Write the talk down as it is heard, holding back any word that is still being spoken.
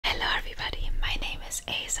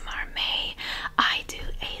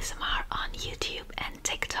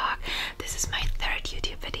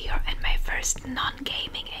first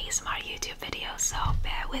non-gaming ASMR YouTube video, so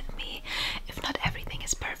bear with me if not everything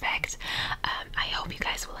is perfect. I hope you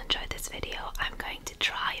guys will enjoy this video. I'm going to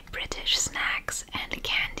try British snacks and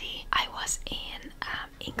candy. I was in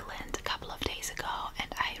England a couple of days ago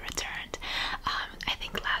and I returned I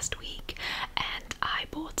think last week, and I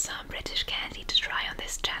bought some British candy to try on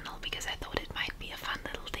this channel because I thought it might be a fun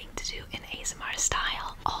little thing to do in ASMR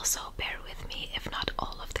style. Also bear with me if not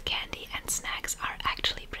all of the candy and snacks are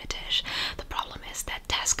actually British. The problem is that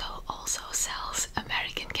Tesco also sells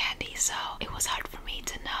American candy, so it was hard for me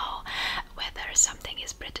to know whether something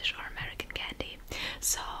is British or American candy.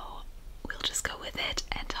 So we'll just go with it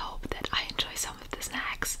and hope that I enjoy some of the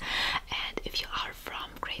snacks. And if you are from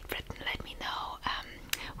Great Britain, let me know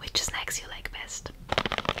which snacks you like best.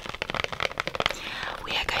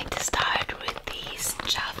 We are going to start with these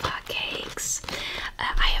Jaffa cakes.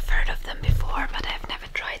 I have heard of them before, but I've never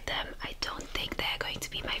tried them. I don't think they're going to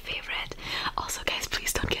be my favorite. Also, guys,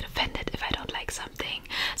 please don't get offended if I don't like something.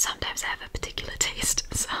 Sometimes I have a particular taste,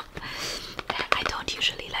 so I don't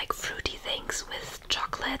usually like fruity things with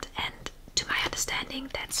chocolate, and to my understanding,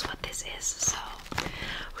 that's what this is, so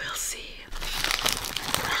we'll see.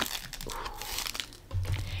 Ooh.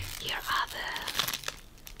 Here are the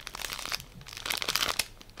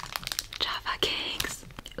Jaffa cakes.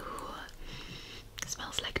 Ooh,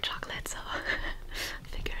 smells like chocolate, so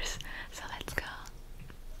figures. So let's go.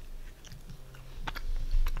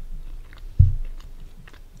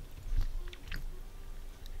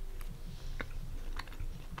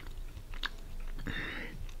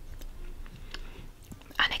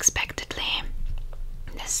 Unexpectedly,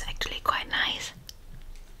 this is actually quite nice.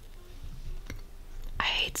 I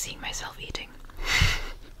hate seeing myself eating.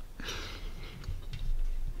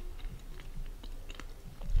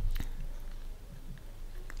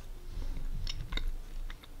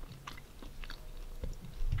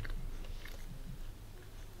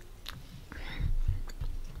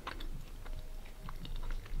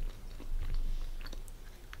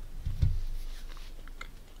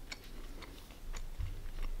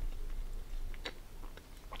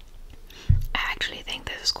 I think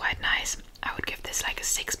this is quite nice. I would give this like a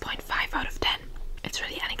 6.5 out of 10. It's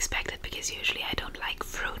really unexpected because usually I don't like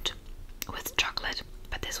fruit with chocolate,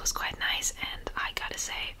 but this was quite nice, and I gotta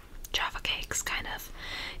say Jaffa cakes kind of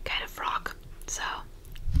rock. So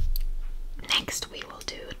next we will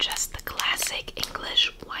do just the classic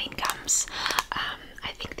English wine gums.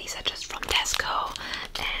 I think these are just from Tesco,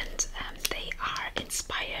 and they are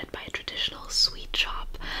inspired by a traditional sweet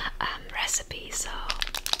shop recipe, so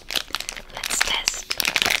let's test.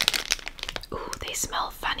 Ooh, they smell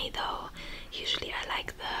funny though. Usually I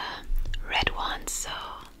like the red ones, so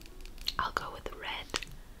I'll go with the red.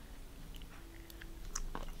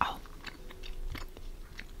 Oh.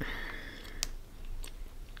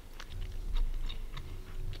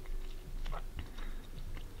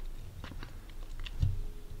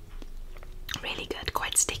 Really good,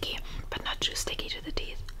 quite sticky, but not too sticky to the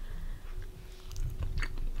teeth.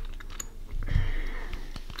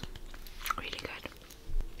 Really good.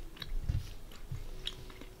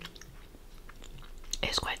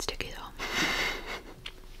 It's quite sticky though.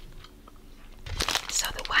 So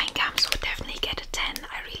the wine gums would definitely get a 10.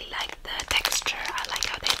 I really like the texture. I like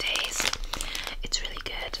how they taste. It's really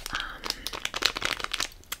good.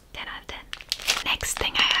 10 out of 10. Next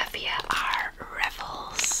thing I have here are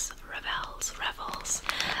Revels.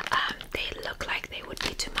 They look like they would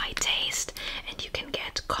be to my taste, and you can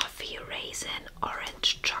get coffee, raisin,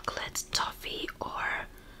 orange, chocolate, toffee, or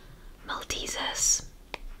Maltesers.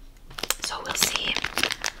 So we'll see.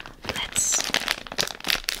 Let's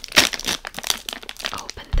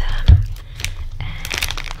open them.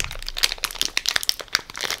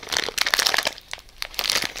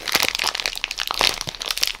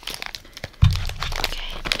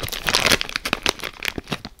 Okay.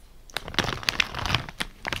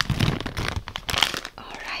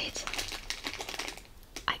 Alright.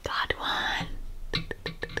 I got one.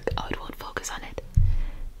 Oh, it won't focus on it.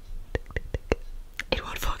 It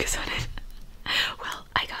won't focus on it. Well,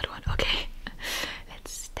 I got one. Okay.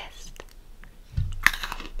 Let's test.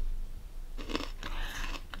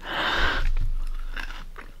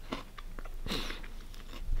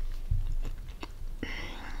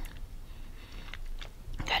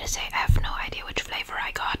 Gotta say, I have no idea which flavor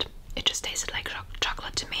I got. It just tasted like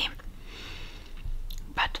chocolate to me.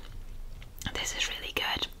 But this is really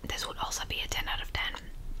good. This would also be a 10 out of 10.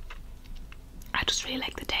 I just really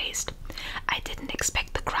like the taste. I didn't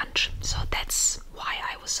expect the crunch, so that's why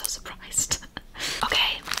I was so surprised.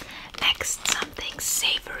 Okay, next something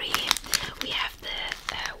savory. We have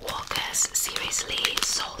the Walker's Seriously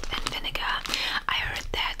Salt and Vinegar. I heard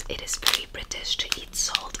that it is very British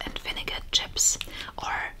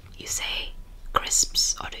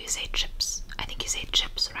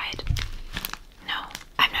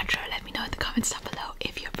comments down below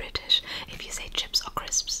if you're British, if you say chips or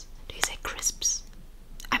crisps. Do you say crisps?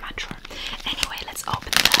 I'm unsure. Anyway, let's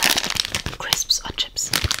open the crisps or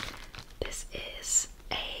chips. This is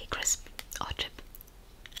a crisp or chip.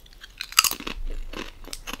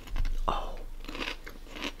 Oh.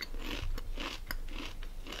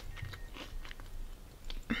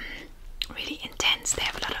 Really intense. They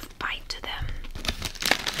have a lot of bite to them.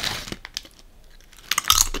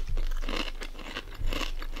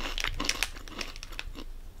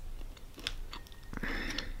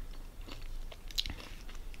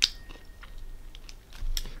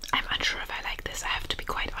 I'm unsure if I like this. I have to be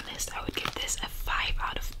quite honest. I would give this a 5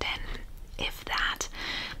 out of 10, if that,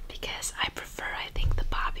 because I prefer, I think, the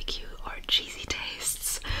barbecue or cheesy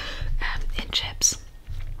tastes in chips.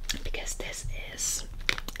 Because this is,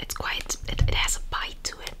 it's quite, it has a bite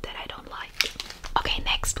to it that I don't like. Okay,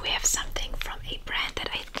 next we have something from a brand that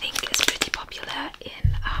I think is pretty popular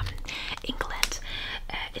in England.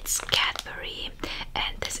 It's Cadbury,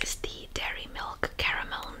 and this is the Dairy Milk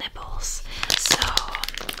Caramel Nibbles. So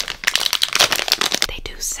they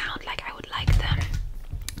do sound like I would like them.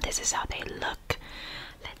 This is how they look.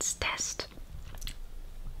 Let's test.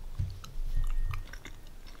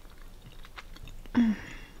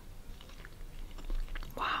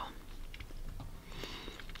 Wow.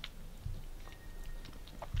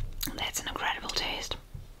 That's an incredible taste.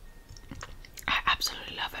 I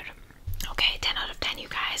absolutely love it. Okay, 10 out of 10, you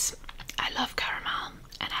guys. I love caramel,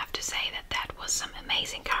 and I have to say that that was some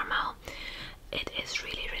amazing caramel. It is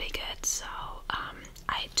really, really good. So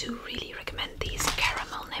I do really recommend these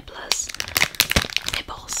caramel nibbles.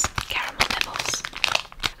 Caramel nibbles.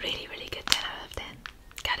 Really, really good. 10 out of 10.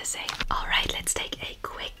 Gotta say. Alright, let's take a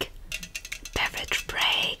quick beverage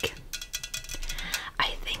break.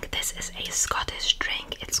 I think this is a Scottish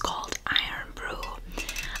drink. It's called Iron Brew.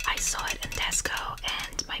 I saw it in Tesco,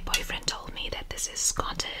 and my boyfriend told me that this is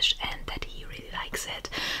Scottish and that he really likes it.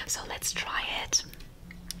 So let's try it.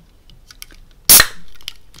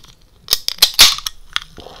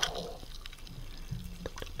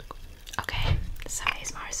 Okay, some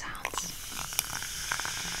ASMR sounds.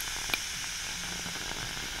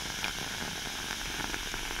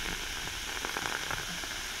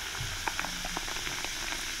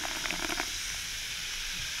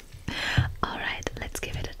 Alright, let's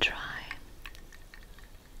give it a try.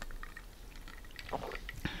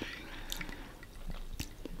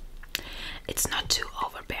 It's not too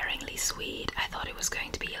overbearingly sweet. I thought it was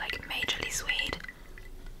going to be like majorly sweet.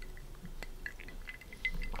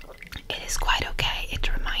 It is quite okay.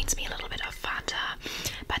 It reminds me a little bit of Fanta,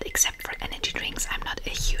 but except for energy drinks, I'm not a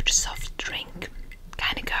huge soft drink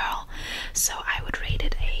kind of girl, so I would rate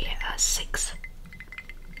it a 6.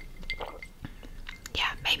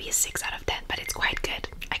 Yeah, maybe a 6 out of 10, but it's quite good.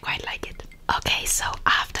 I quite like it. Okay, so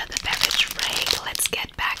after the beverage break, let's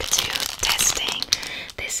get back to testing.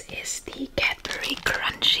 This is the Cadbury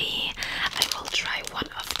Crunchy. I will try one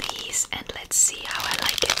of these and let's see how I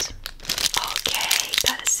like it. Okay,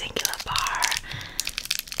 got a singular bar.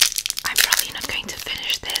 I'm probably not going to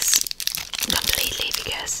finish this completely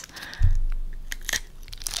because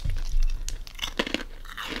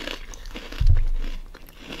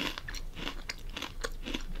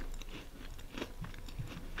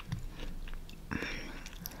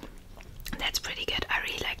that's pretty good. I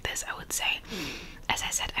really like this, I would say. As I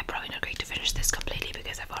said, I'm probably not going to finish this completely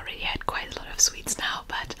because I've already had quite a lot of sweets now,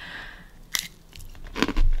 but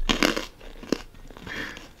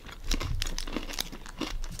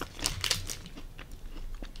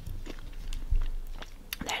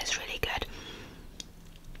that is really good.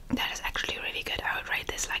 That is actually really good. I would rate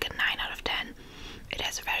this like a 9 out of 10. It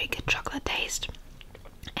has a very good chocolate taste,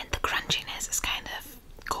 and the crunchiness is kind of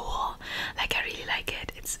cool. Like, I really like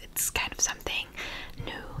it. It's kind of something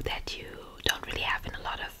new that you don't really have in a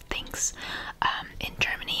lot of things in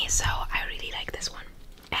Germany, so I really like this one.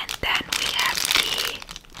 And then we have the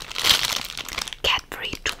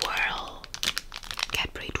Cadbury Twirl.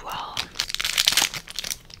 Cadbury Twirl.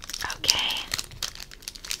 Okay.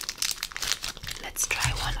 Let's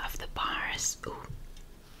try one of the bars. Ooh.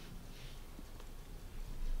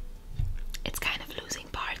 It's kind of losing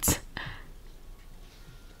parts.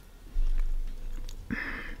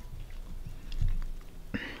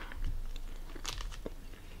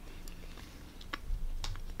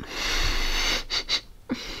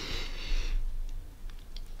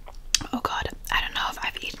 Oh god, I don't know if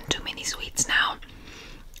I've eaten too many sweets now,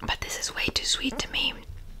 but this is way too sweet to me.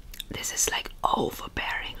 This is like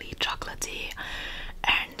overbearingly chocolatey,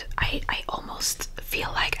 and I almost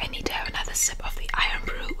feel like I need to have another sip of the Iron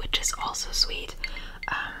Brew, which is also sweet,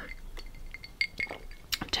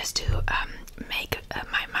 just to make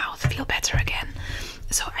my mouth feel better again.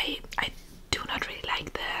 So I do not really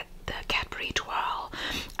like the Cadbury Twirl.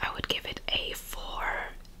 I would give it a 4,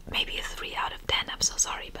 maybe a 3 out of 10. I'm so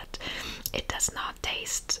sorry, but it does not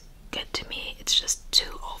taste good to me. It's just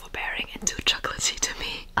too overbearing and too chocolatey to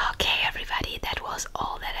me. Okay everybody, that was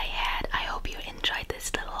all that I had. I hope you enjoyed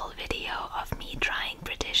this little video of me trying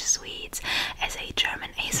British sweets as a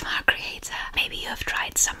German ASMR creator. Maybe you have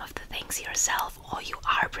tried some of the things yourself, or you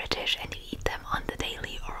are British and you eat them on the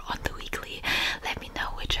daily or on the weekly. Let me know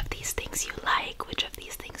which of these things you like, which of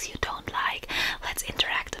these things you don't like. Let's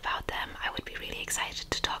interact about them. I would be really excited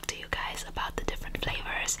to talk to you guys about the different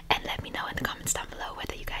flavors, and let me know in the comments down below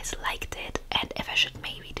whether you guys liked it and if I should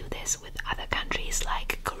maybe do this with other countries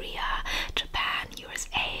like Korea, Japan,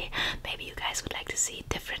 USA. Maybe you guys would like to see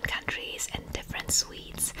different countries and different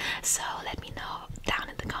sweets, so let me know down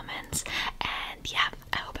in the comments. And yeah,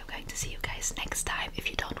 I hope I'm going to see you guys next time. If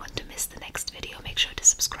you don't want to miss the next video, make sure to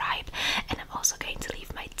subscribe, and I'm also going to leave